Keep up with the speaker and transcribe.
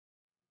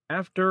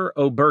After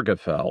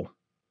Obergefell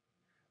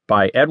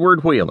by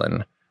Edward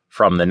Whelan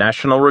from the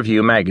National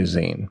Review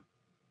magazine.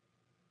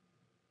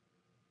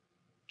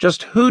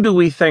 Just who do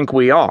we think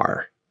we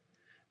are?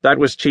 That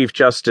was Chief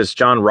Justice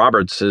John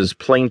Roberts's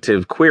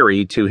plaintive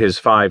query to his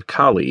 5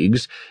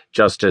 colleagues,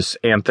 Justice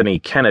Anthony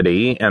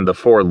Kennedy and the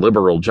 4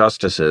 liberal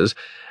justices,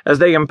 as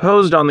they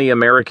imposed on the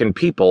American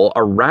people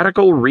a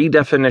radical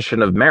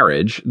redefinition of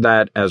marriage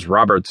that, as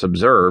Roberts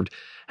observed,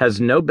 has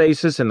no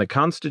basis in the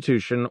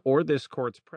Constitution or this court's precedent.